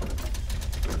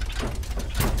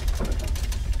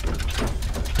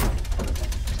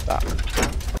 Stop.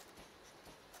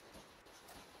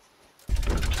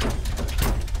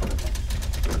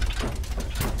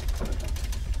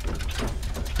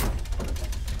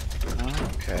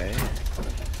 Okay.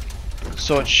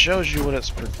 So it shows you what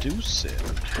it's producing.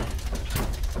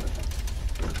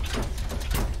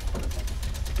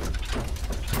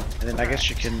 And then I guess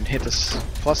you can hit this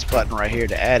plus button right here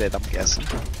to add it, I'm guessing.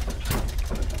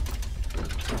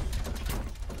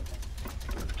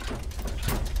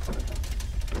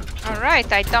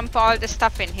 Alright, I dump all the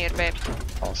stuff in here, babe.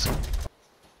 Awesome.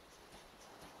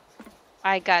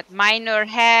 I got miner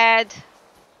head,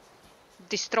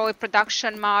 destroy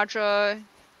production module.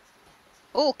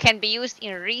 Oh, can be used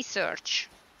in research.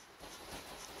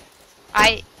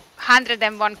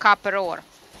 101 copper ore.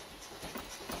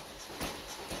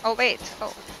 Oh wait,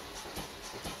 oh.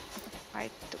 I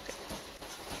took it.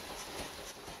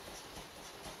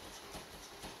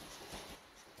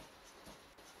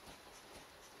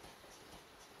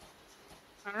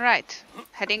 Alright,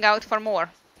 heading out for more.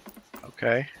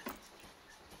 Okay.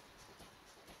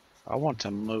 I want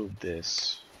to move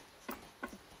this.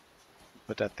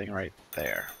 Put that thing right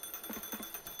there.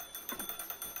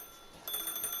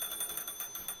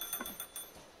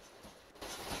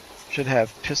 Should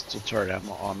have pistol turret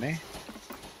ammo on me.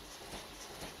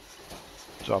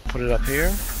 So I'll put it up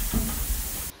here.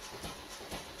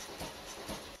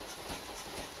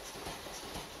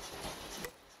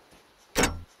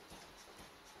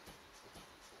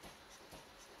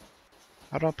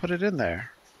 How do I put it in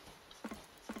there?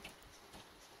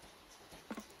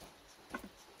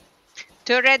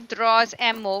 Turret draws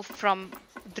ammo from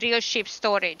drill ship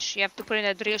storage. You have to put in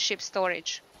a drill ship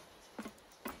storage.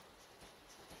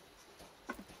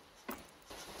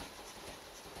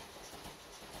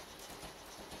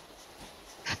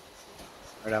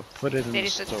 Alright, I'll put it in There the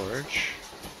is storage.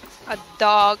 A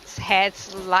dog's head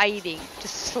sliding,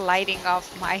 just sliding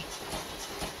off my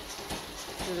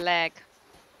leg.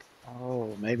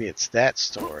 Oh, maybe it's that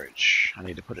storage I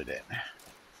need to put it in.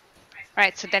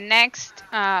 Right, so the next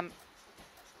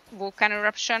volcano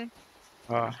eruption,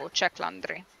 go check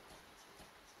laundry.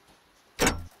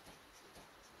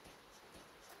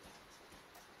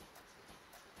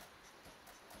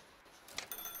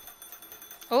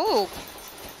 Oh,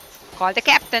 call the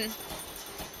captain.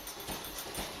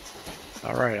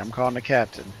 Alright, I'm calling the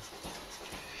captain.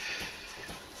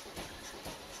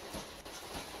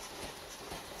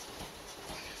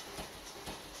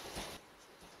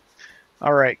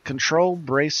 Alright, control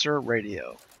bracer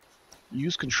radio.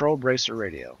 Use control bracer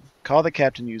radio. Call the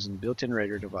captain using built-in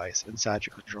radio device inside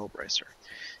your control bracer.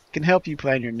 It can help you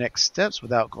plan your next steps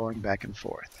without going back and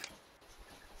forth.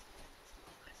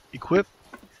 Equip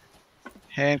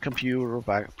hand computer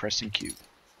by pressing Q.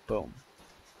 Boom.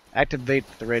 Activate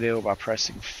the radio by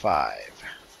pressing 5.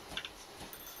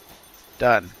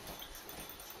 Done.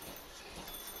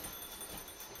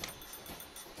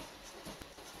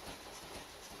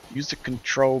 Use the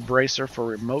control bracer for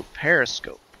remote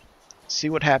periscope. See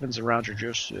what happens around your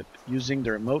drill ship using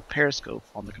the remote periscope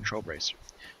on the control bracer.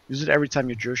 Use it every time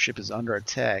your drill ship is under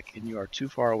attack and you are too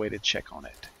far away to check on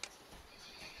it.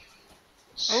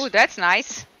 Oh, that's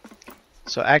nice.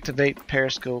 So activate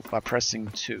periscope by pressing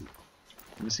 2.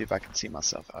 Let me see if I can see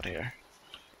myself out here.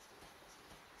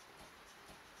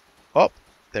 Oh,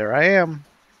 there I am.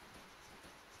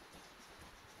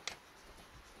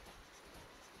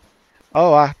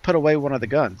 Oh, I put away one of the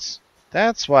guns.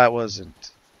 That's why it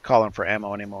wasn't calling for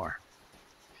ammo anymore.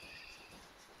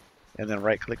 And then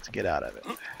right click to get out of it.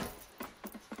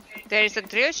 There is a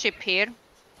drill ship here.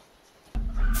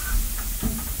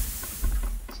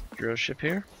 Drill ship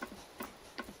here.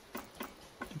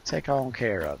 Take on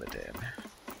care of it then.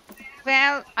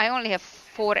 Well, I only have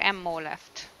 4 ammo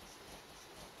left.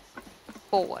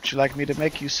 4. Would you like me to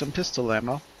make you some pistol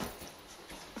ammo?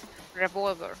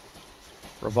 Revolver.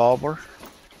 Revolver?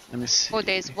 Let me see. Oh,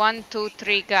 there's 1, 2,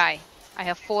 3 guy. I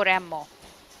have 4 ammo.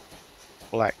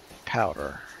 Black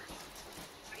powder.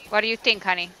 What do you think,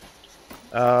 honey?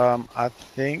 I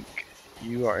think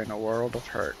you are in a world of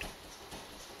hurt.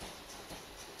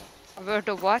 A word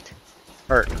of what?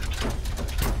 Hurt.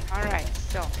 Alright,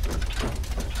 so.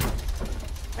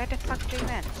 Where the fuck they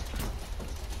went?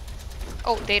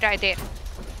 Oh, they're right there.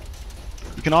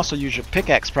 You can also use your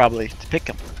pickaxe probably to pick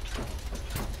them.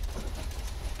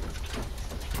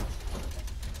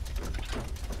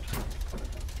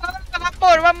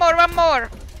 Oh, one more!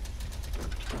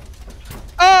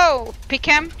 Oh, pick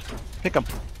him. Pick them.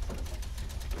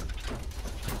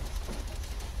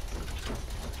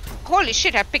 Holy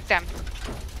shit, I picked them.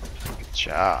 Good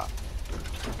job.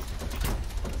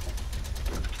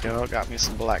 Go, got me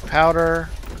some black powder.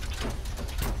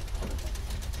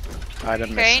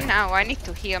 Item Okay, missing. now I need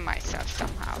to heal myself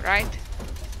somehow, right?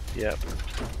 Yep.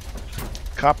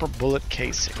 Copper bullet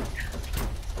casing.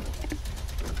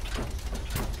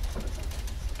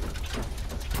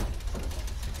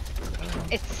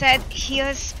 It said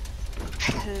heals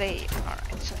plate.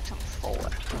 Alright, so it's on 4.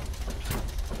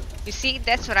 You see,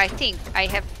 that's what I think. I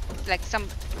have like some...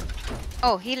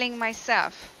 Oh, healing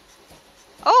myself.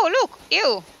 Oh, look!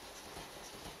 Ew!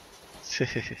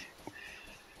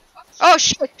 Oh,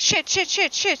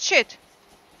 shit!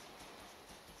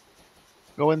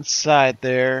 Go inside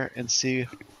there and see.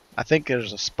 I think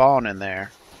there's a spawn in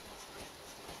there.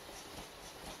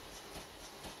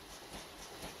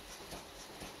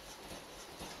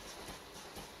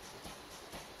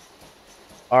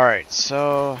 Alright,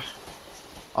 so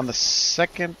On the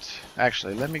second,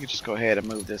 actually, let me just go ahead and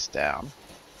move this down.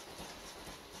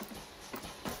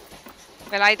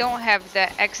 Well, I don't have the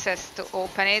access to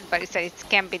open it, but it says it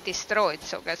can be destroyed,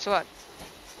 so guess what?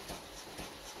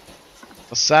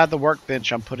 Beside the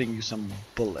workbench, I'm putting you some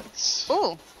bullets.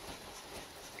 Ooh.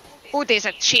 Ooh, there's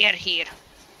a chair here.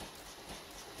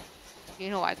 You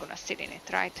know I'm gonna sit in it,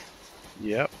 right?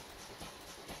 Yep.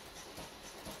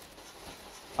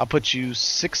 I'll put you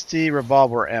 60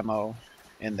 revolver ammo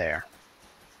in there.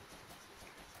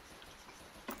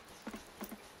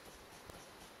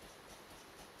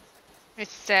 It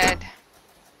said...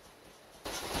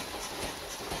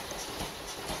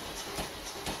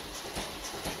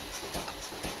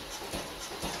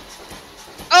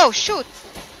 Oh, shoot!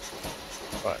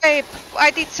 What? Babe, I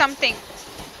did something.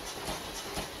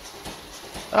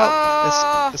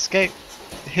 Oh, escape.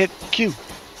 Hit Q.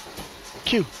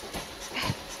 Q.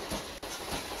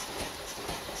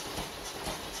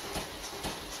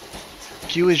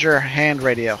 Q is your hand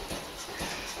radio.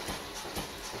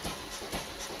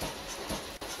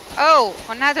 Oh,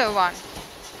 another one.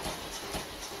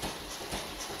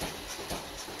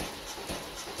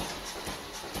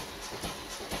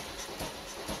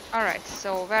 Alright,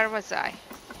 so where was I?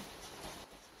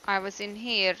 I was in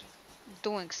here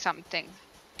doing something.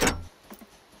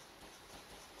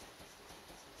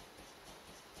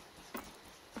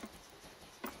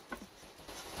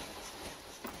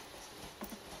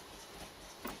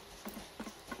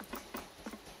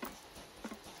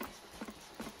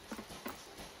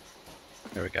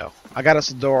 There we go. I got us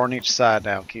a door on each side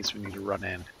now in case we need to run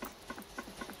in.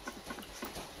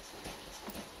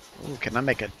 Ooh, can I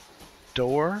make a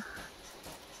door?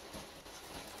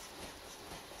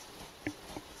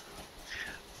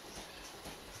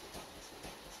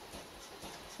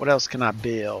 What else can I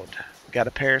build? Got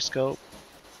a periscope,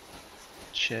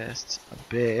 chest, a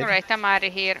bed. Alright, I'm out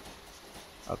of here.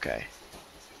 Okay.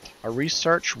 A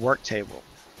research work table.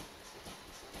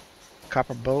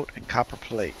 Copper boat and copper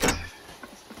plate.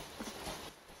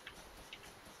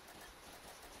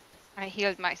 I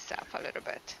healed myself a little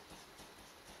bit.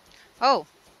 Oh,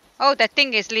 oh, that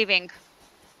thing is leaving.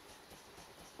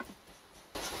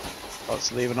 Oh,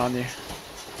 it's leaving on you.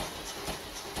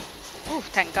 Ooh,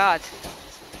 thank God.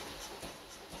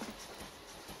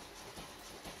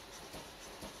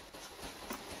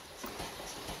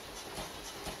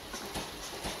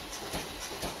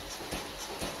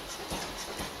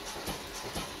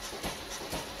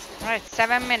 Alright,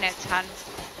 7 minutes, hun.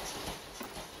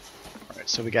 Alright,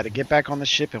 so we got to get back on the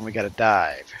ship and we got to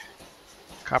dive.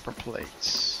 Copper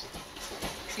plates.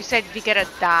 You said we gotta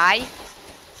die?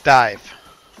 Dive.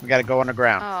 We got to go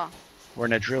underground. Oh, We're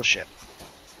in a drill ship.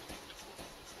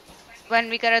 when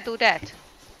we gotta do that?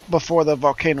 Before the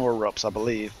volcano erupts, I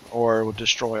believe, or it will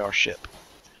destroy our ship.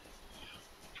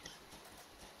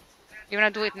 You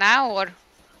wanna do it now, or?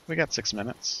 We got 6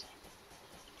 minutes.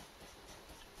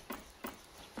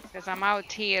 Because I'm out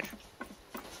here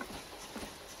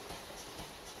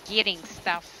getting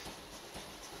stuff.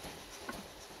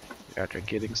 After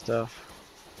getting stuff.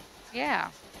 Yeah.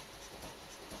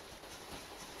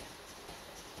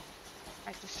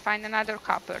 I just find another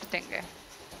copper thingy.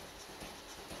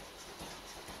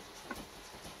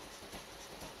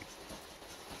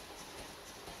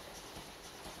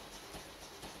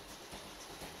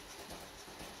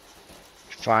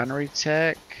 Refinery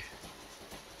tech.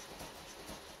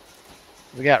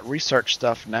 We got research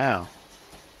stuff now.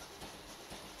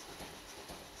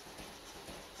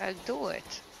 I'll do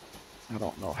it. I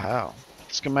don't know how.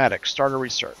 Schematic. Start a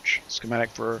research.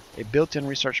 Schematic for a built-in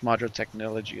research module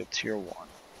technology of tier 1.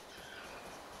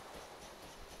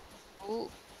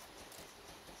 Ooh.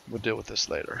 We'll deal with this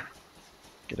later.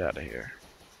 Get out of here.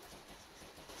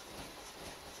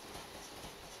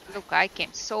 Look, I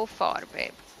came so far,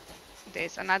 babe.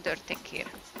 There's another thing here.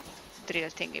 Drill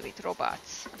thingy with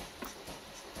robots.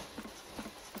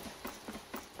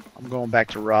 I'm going back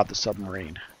to rob the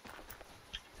submarine.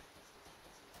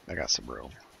 I got some room.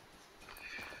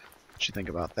 What you think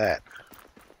about that?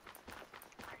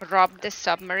 Rob the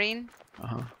submarine?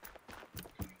 Uh-huh.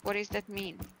 What does that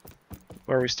mean?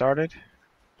 Where we started?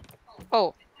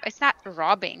 Oh, it's not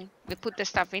robbing. We put the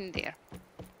stuff in there.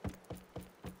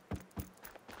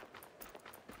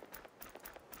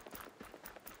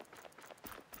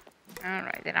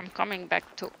 Alright, then I'm coming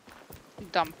back to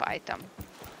dump item.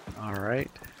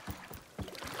 Alright.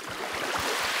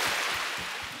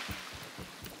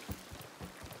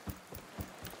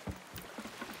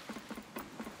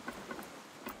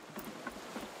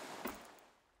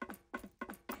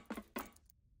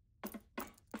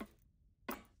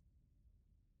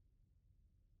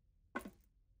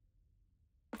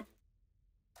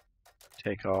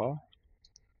 Take all.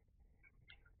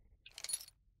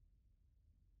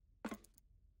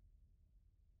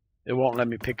 It won't let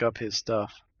me pick up his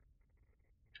stuff.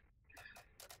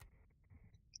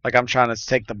 Like I'm trying to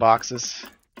take the boxes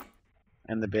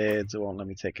and the beds. It won't let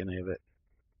me take any of it.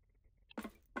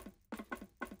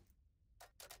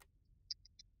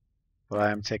 But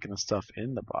I am taking the stuff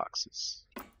in the boxes.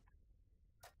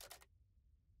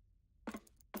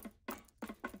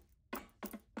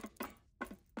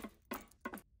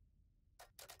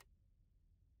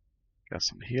 Got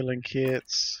some healing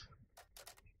kits.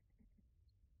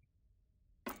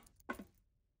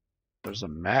 There's a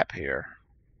map here.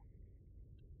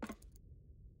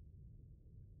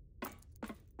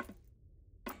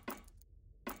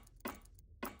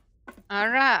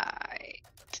 Alright.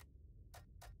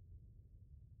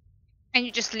 And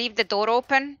you just leave the door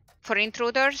open for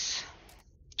intruders?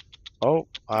 Oh,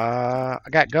 I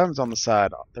got guns on the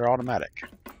side. They're automatic.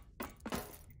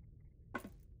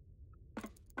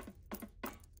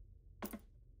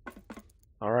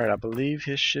 Alright, I believe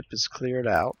his ship is cleared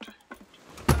out.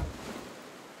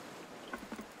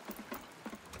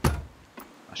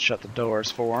 I shut the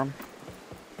doors for him.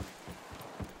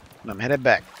 And I'm headed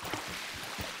back.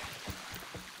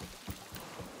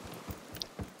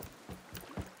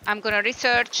 I'm gonna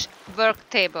research work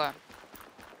table.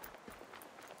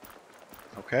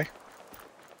 Okay.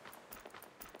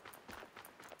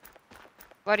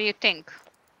 What do you think?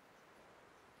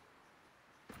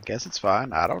 Guess it's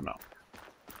fine. I don't know.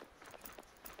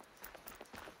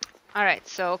 Alright,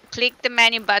 so click the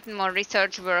menu button on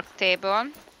research work table.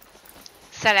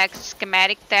 Select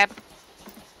schematic tab.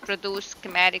 Produce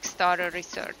schematic starter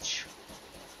research.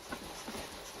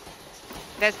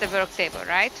 That's the work table,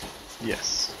 right?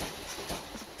 Yes.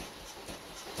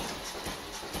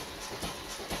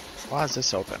 Why is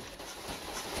this open?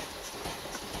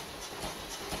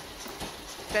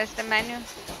 That's the menu.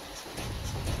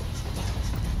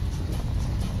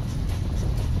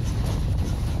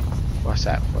 What's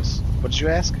that? What did you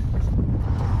ask?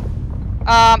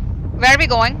 Where are we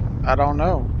going? I don't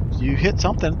know. You hit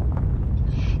something.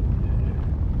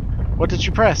 What did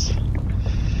you press?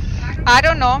 I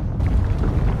don't know.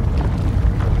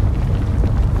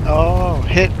 Oh,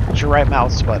 hit your right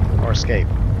mouse button or escape.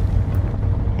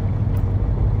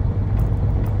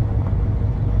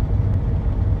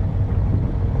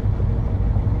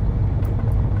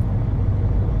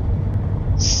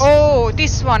 Oh,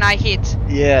 this one I hit.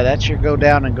 Yeah, that's your go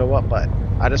down and go up button.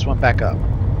 I just went back up.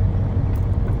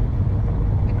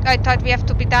 I thought we have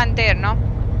to be done there, no?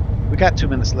 We got 2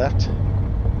 minutes left.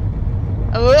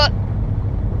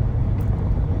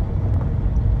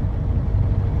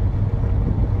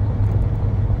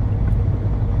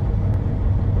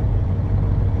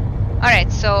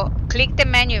 Alright, so click the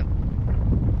menu.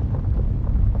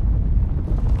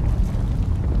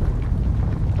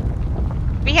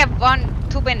 We have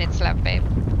 2 minutes left, babe.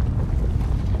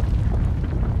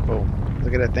 Boom.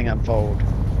 Look at that thing unfold.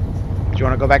 Do you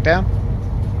want to go back down?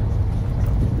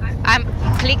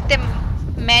 Click the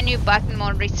menu button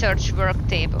on research work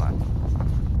table.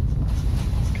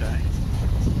 Okay.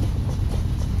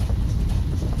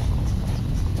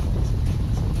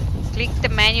 Click the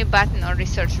menu button on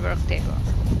research work table.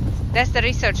 That's the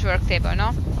research work table,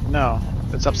 no? No,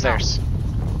 it's upstairs.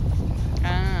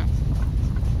 Ah.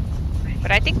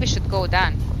 But I think we should go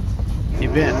down.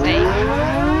 Event. Safe.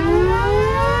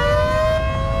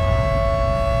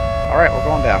 Alright, we're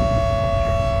going down.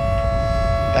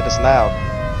 That is loud.